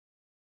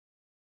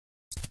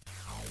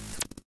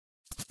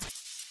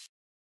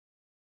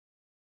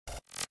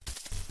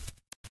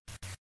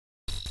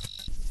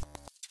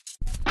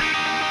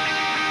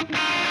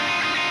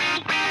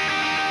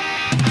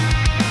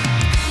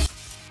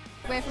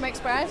from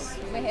Express.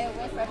 We're here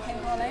with Rob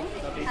King-Rolling.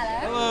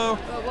 Hello. Hello.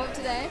 We'll walk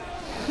today.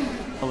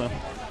 Hello.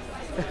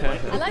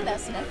 I like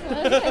that sniff.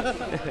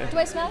 Do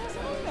I smell it?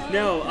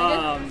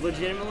 No,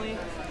 legitimately,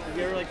 have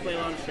you ever like played a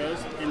lot of shows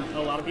and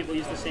a lot of people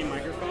use the same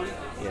microphone?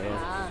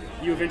 Yeah.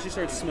 You eventually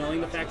start smelling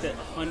the fact that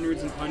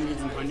hundreds and hundreds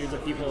and hundreds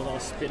of people have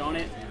all spit on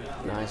it.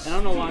 Nice. And I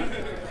don't know why.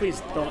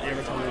 Please don't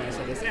ever tell me when I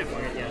said this.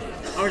 Fuck it,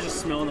 yeah. I was just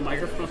smelling the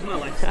microphone. My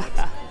life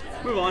sucks.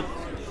 Move on.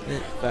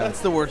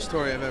 That's the worst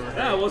story I've ever heard.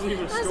 That wasn't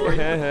even a story.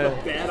 It was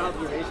a bad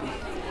observation.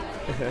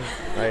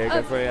 Right,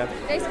 go for it.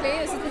 Basically,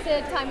 this is the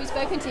third time we've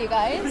spoken to you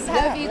guys. How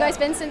have you guys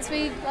been since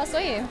we last saw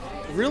you?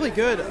 Really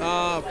good.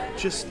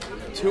 Just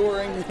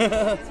touring.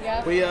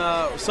 Yeah. We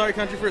Sorry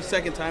Country for a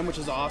second time, which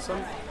is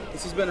awesome.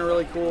 This has been a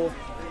really cool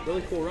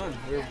run.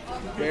 We're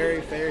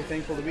very, very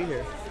thankful to be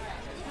here.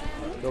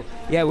 Cool.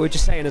 Yeah, we were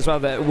just saying as well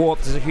that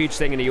Warped is a huge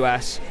thing in the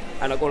US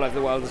and like all over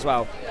the world as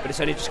well. But it's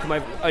only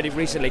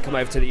recently come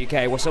over to the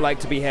UK. What's it like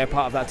to be here,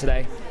 part of that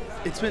today?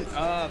 It's been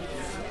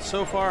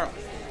so far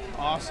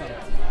awesome.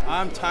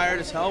 I'm tired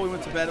as hell. We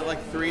went to bed at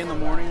like 3 in the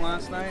morning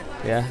last night.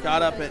 Yeah.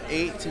 Got up at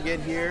 8 to get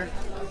here.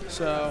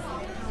 So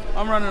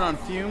I'm running on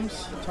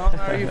fumes. Tom,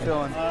 how are you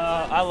feeling?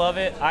 I love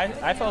it.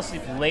 I fell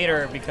asleep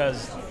later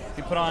because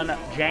we put on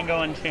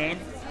Django Unchained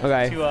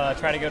to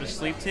try to go to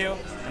sleep to,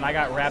 and I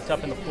got wrapped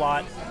up in the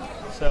plot.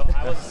 So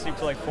I was asleep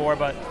till like 4,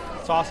 but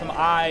it's awesome.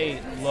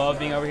 I love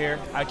being over here.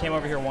 I came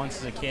over here once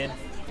as a kid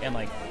and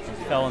like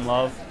fell in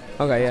love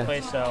with this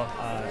place, so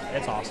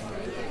it's awesome.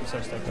 I'm so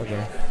stoked to be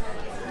here.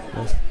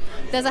 Nice.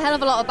 There's a hell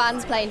of a lot of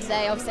bands playing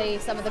today. Obviously,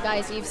 some of the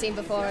guys you've seen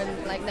before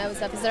and like know and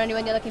stuff. Is there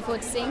anyone you're looking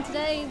forward to seeing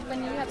today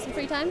when you have some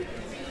free time?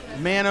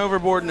 Man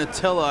Overboard and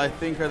Attila, I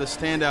think, are the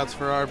standouts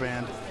for our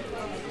band.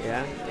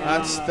 Yeah.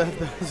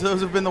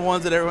 Those have been the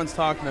ones that everyone's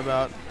talking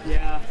about.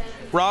 Yeah.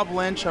 Rob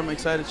Lynch, I'm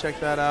excited to check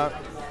that out.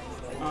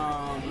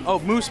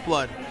 Moose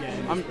Blood.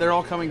 Yeah. They're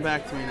all coming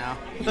back to me now.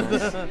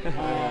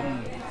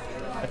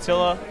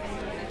 Attila,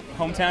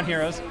 Hometown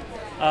Heroes.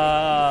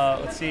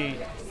 Let's see.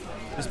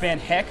 This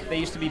band Heck, they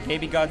used to be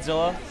Baby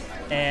Godzilla,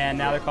 and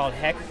now they're called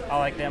Heck. I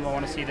like them. I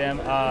want to see them.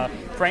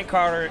 Frank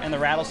Carter and the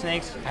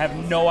Rattlesnakes. I have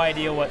no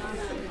idea what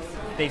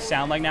they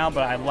sound like now,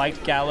 but I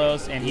liked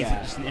Gallows, and he's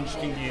just an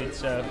interesting dude.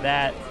 So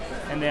that,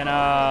 and then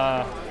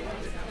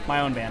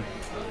my own band.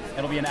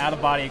 It'll be an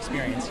out-of-body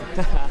experience.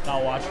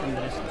 I'll watch from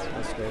the distance.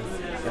 That's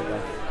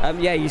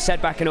good. Yeah, you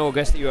said back in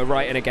August that you were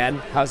writing again.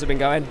 How's it been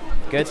going?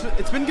 Good?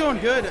 It's been going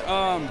good.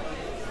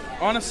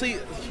 Honestly,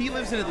 he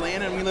lives in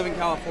Atlanta and we live in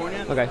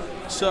California. Okay.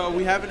 So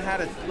we haven't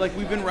had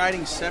we've been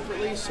writing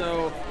separately.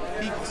 So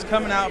he's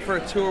coming out for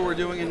a tour we're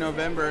doing in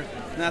November,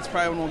 and that's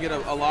probably when we'll get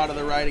a lot of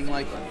the writing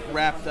like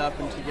wrapped up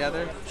and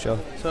together. Sure.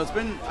 So it's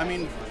been,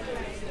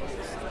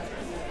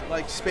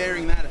 like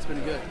sparing that, it's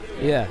been good.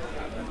 Yeah.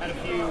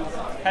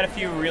 Had a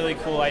few really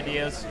cool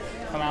ideas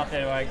come out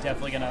that are like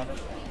definitely gonna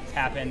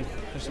happen.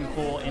 There's some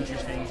cool,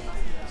 interesting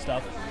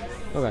stuff.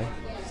 Okay.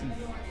 Some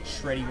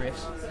shreddy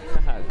riffs.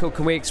 Cool.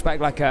 Can we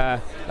expect like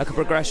a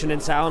progression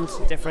in sound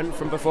different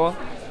from before?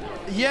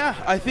 Yeah,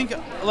 I think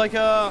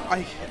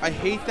I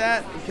hate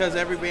that because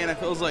every band I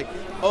feel is like,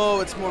 oh,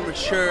 it's more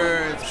mature,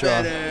 it's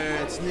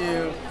better, it's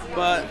new,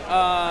 but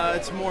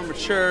it's more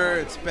mature,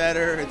 it's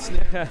better, it's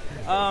new.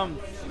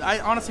 I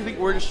honestly think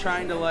we're just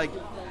trying to like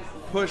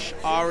push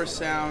our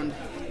sound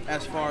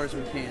as far as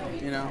we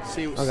can,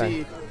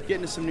 see, get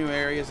into some new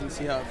areas and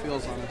see how it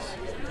feels on us.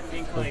 I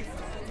think like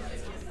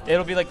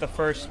it'll be like the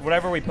first,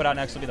 whatever we put out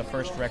next will be the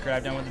first record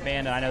I've done with the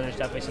band, and I know there's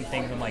definitely some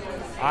things I'm like,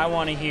 I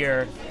want to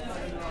hear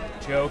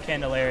Joe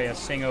Candelaria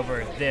sing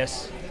over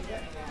this,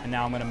 and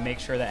now I'm going to make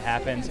sure that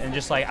happens. And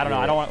just like, I don't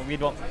know, we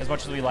don't, as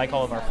much as we like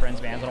all of our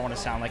friends' bands, I don't want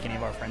to sound like any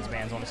of our friends'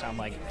 bands. I want to sound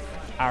like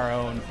our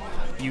own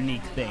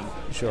unique thing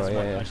as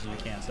much as we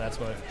can. So that's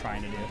what we're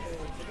trying to do.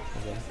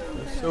 Okay.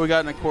 So we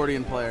got an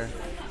accordion player.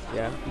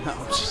 Yeah. No,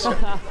 just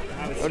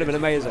it would have been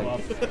amazing.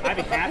 I'd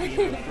be happy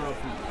to throw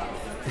from.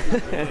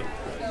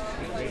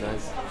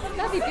 Nice.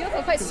 That'd be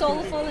beautiful, quite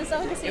soulful and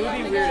stuff. It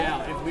would be Weird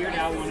Al. If Weird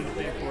Al wanted to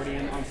play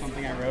accordion on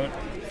something I wrote,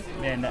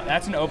 then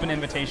that's an open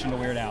invitation to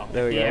Weird Al.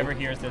 There we if he go. ever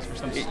hears this for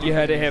some You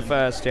heard it here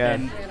first, yeah.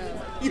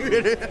 You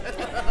did it.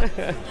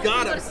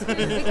 Got us.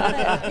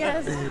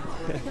 Yes.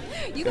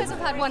 You guys have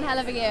had one hell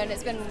of a year, and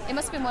it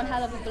must have been one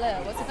hell of a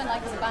blur. What's it been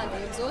like as a band? Are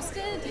you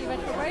exhausted? Are you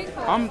ready for a break?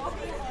 Or?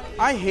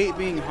 I hate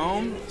being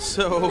home,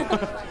 so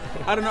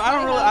I don't know.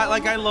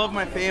 I love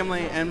my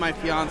family and my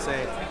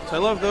fiance, so I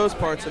love those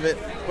parts of it.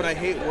 But I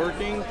hate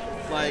working,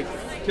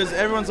 because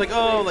everyone's like,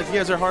 oh, like you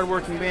guys are a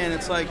hard-working band.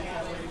 It's like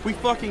we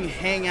fucking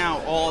hang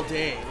out all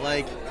day.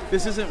 Like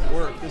this isn't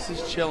work. This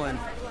is chilling.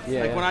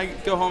 Yeah. When I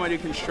go home, I do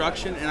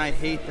construction, and I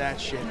hate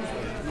that shit.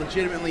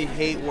 Legitimately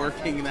hate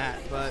working that.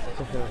 But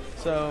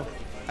so,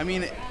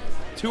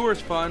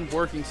 tour's fun.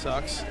 Working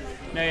sucks.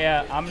 No,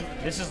 yeah.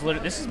 This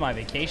is my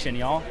vacation,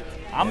 y'all.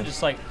 I'm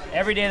just like,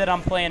 every day that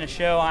I'm playing a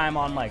show, I'm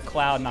on like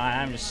cloud 9.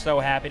 I'm just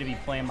so happy to be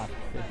playing my.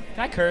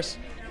 Can I curse?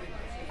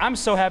 I'm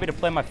so happy to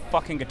play my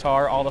fucking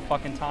guitar all the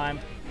fucking time.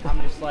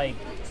 I'm just like,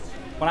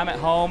 when I'm at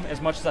home,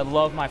 as much as I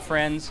love my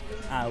friends,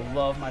 I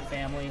love my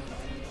family,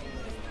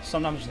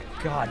 sometimes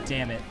like, God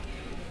damn it,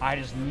 I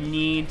just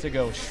need to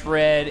go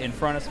shred in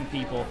front of some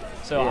people.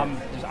 So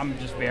I'm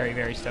just very,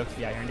 very stoked to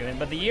be out here and doing it.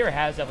 But the year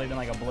has definitely been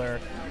like a blur.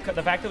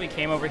 The fact that we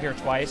came over here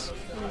twice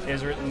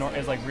is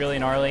like really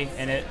gnarly,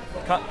 and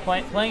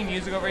playing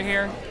music over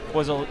here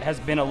has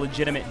been a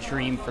legitimate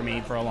dream for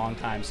me for a long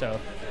time. So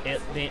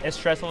as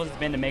stressful as it's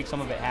been to make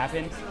some of it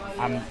happen,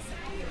 I'm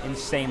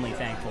insanely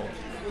thankful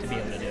to be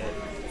able to do it.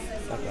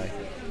 Okay.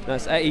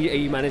 Nice. Are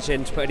you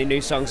managing to put any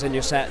new songs in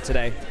your set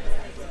today?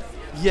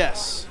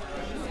 Yes.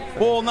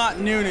 Well, not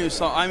new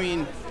song. I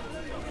mean,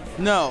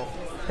 no.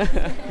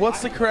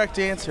 What's the correct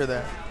answer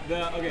there?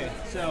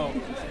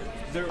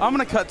 I'm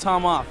gonna cut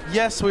Tom off.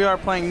 Yes, we are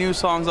playing new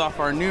songs off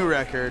our new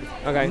record.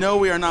 Okay. No,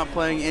 we are not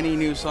playing any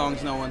new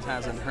songs no one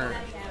hasn't heard.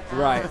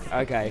 Right.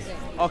 Okay.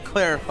 I'll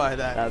clarify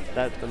that.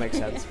 That makes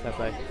sense. Fair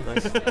play.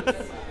 Nice.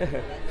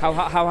 How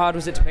hard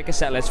was it to pick a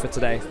set list for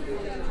today?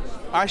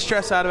 I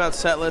stress out about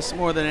set lists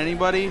more than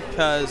anybody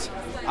because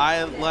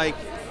I like.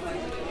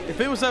 If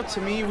it was up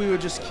to me, we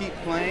would just keep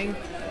playing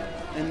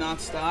and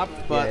not stop.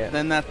 But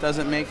then that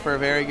doesn't make for a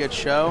very good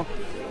show,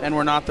 and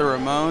we're not the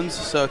Ramones,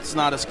 so it's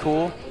not as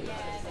cool.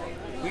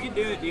 We can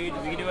do it, dude.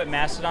 We can do what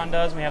Mastodon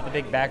does. We have the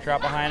big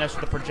backdrop behind us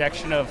with the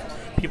projection of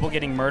people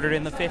getting murdered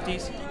in the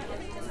 50s.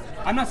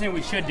 I'm not saying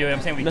we should do it.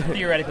 I'm saying we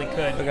theoretically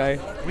could. Okay.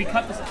 We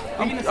cut this.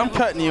 I'm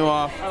cutting you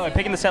off. Oh,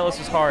 picking the set list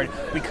was hard.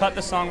 We cut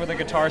the song with a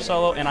guitar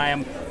solo, and I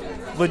am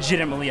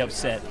legitimately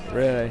upset.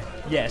 Really?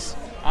 Yes.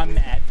 I'm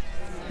mad.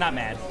 Not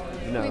mad.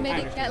 No. We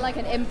maybe get like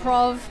an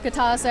improv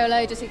guitar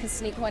solo just so you can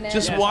sneak one in.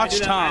 Just watch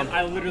Tom.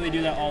 I literally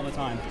do that all the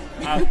time.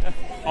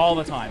 All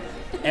the time.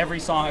 Every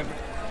song I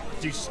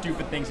do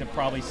stupid things that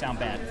probably sound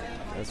bad.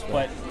 That's fair.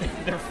 But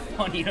they're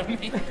funny to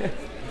me.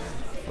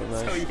 Well,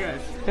 nice. So you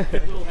guys,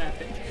 it will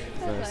happen.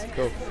 Nice.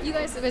 Cool. You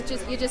guys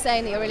you're just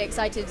saying that you're really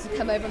excited to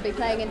come over and be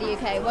playing in the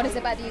UK. What is it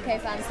about the UK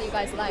fans that you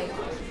guys like?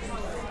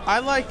 I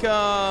like.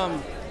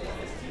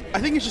 I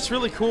think it's just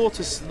really cool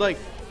to like.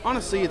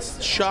 Honestly,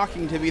 it's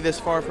shocking to be this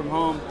far from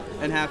home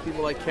and have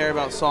people like care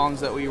about songs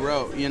that we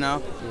wrote, you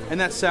know? And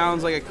that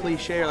sounds like a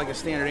cliche or like a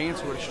standard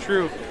answer, but it's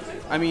true.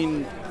 I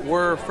mean,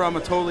 we're from a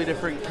totally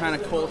different kind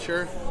of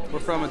culture. We're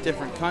from a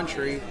different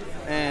country,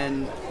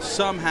 and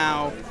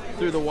somehow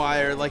through the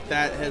wire, like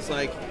that has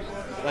like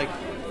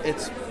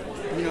it's,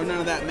 you know, none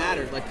of that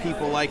mattered. Like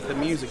people like the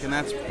music, and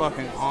that's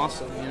fucking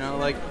awesome, you know?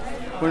 Like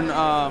when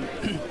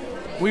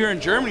we were in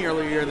Germany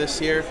earlier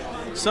this year,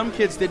 some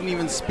kids didn't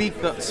even speak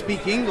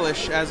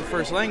English as a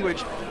first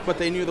language, but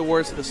they knew the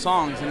words of the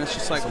songs, and it's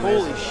just like,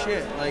 holy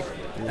shit, like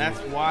that's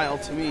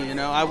wild to me, you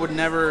know. I would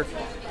never,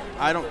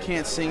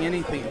 can't sing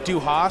anything. Du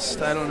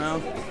hast, I don't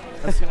know.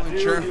 That's the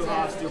only German.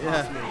 Yeah. That's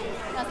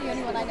the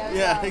only one I know.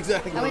 Yeah, well.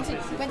 exactly. I went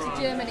to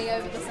Germany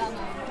over the summer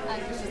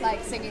and was just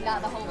like singing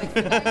that the whole way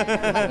through.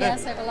 Like,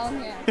 yes, I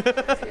belong here. It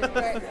was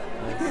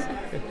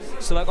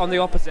great. So like on the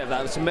opposite of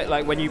that, so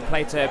like when you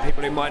play to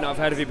people who might not have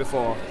heard of you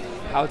before,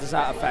 how does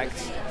that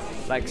affect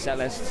like set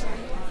lists?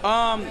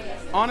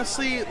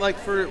 Honestly, like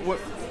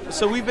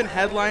so we've been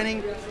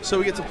headlining, so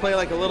we get to play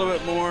like a little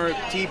bit more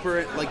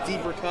deeper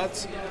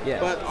cuts. Yeah.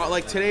 But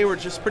like today, we're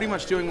just pretty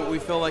much doing what we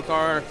feel like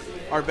are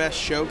our best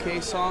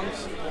showcase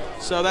songs.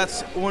 So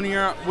that's when you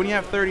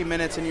have 30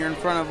 minutes and you're in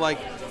front of like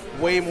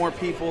way more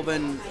people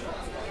than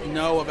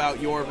know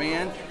about your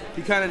band.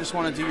 You kind of just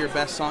want to do your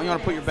best song. You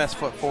want to put your best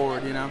foot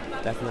forward, you know.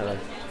 Definitely.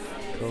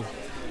 Cool.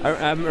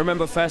 I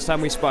remember first time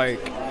we spoke,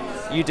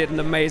 you did an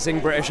amazing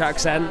British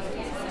accent.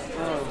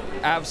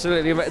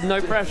 Absolutely,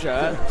 no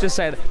pressure. Just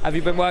saying, have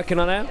you been working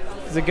on it?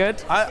 Is it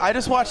good? I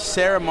just watch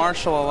Sarah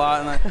Marshall a lot,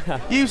 and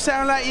like, you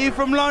sound like you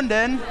from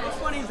London. What's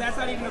funny is that's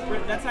not even a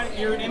Brit. That's not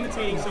you're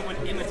imitating someone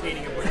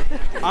imitating a Brit.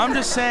 I'm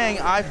just saying,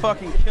 I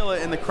fucking kill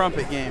it in the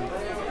crumpet game.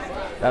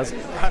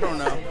 I don't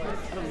know.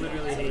 I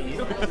literally hate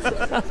you.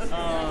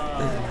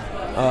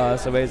 Oh,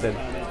 that's amazing.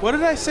 What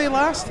did I say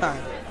last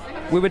time?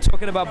 We were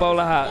talking about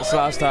bowler hats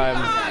last time.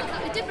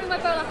 I did bring my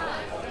bowler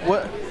hat.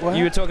 What?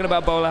 You were talking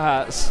about bowler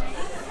hats.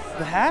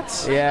 The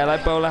hats? Yeah,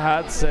 like bowler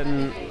hats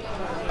and.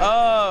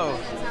 Oh.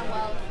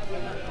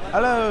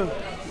 Hello.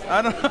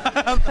 I don't.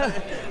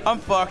 I'm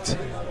fucked.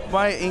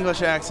 My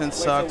English accent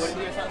sucks.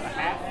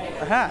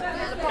 A hat.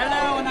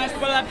 Hello, a nice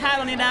bowler hat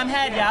on your damn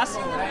head, yes.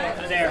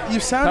 There. You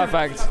sound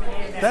Perfect.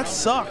 That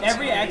sucked.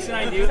 Every accent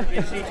I do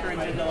eventually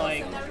turns into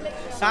like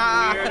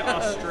some weird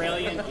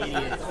Australian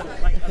idiot,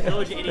 like a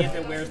village idiot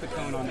that wears the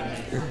cone on their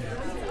head.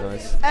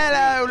 Nice.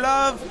 Hello,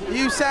 love.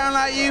 You sound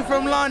like you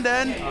from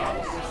London.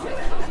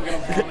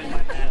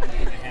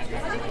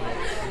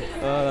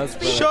 Oh, that's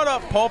brilliant. Shut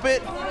up,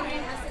 pulpit.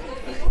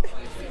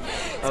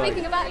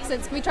 Speaking of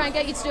accents, can we try and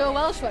get you to do a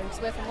Welsh one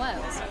because we're from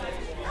Wales?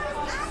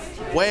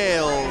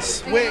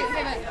 Wales. Okay, Wait.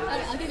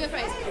 I'll give you a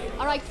phrase.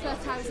 All right,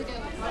 first, how's it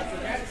going?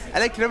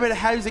 Alexandra,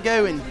 how's it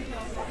going?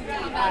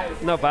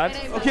 Not bad.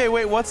 Okay,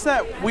 wait, what's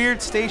that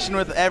weird station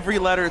with every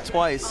letter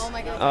twice? Oh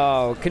my god.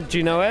 Oh, do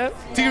you know it?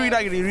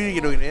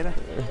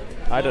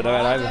 I don't know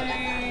it either.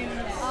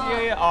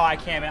 Yeah. Oh, I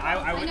can't.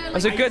 Man.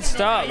 It's a good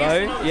start,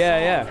 though.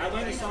 Yeah. I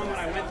learned the song when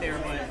I went there,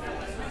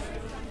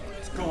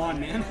 but go on,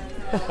 man.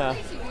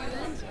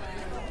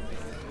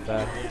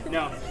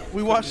 No.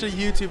 We watched a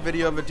YouTube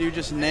video of a dude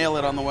just nail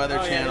it on the Weather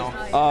Channel.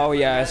 Oh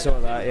yeah, I saw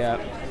that. Yeah.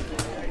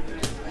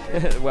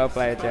 Well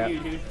played. Yeah.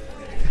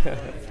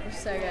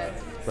 So good.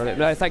 Brilliant.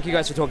 No, thank you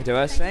guys for talking to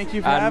us. Thank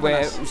you for and having we're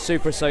us.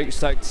 super stoked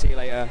to see you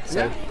later. So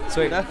Yeah,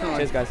 sweet. definitely.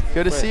 Cheers, guys.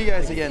 Good to see you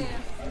guys again.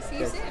 See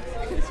you soon.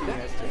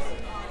 Cheers.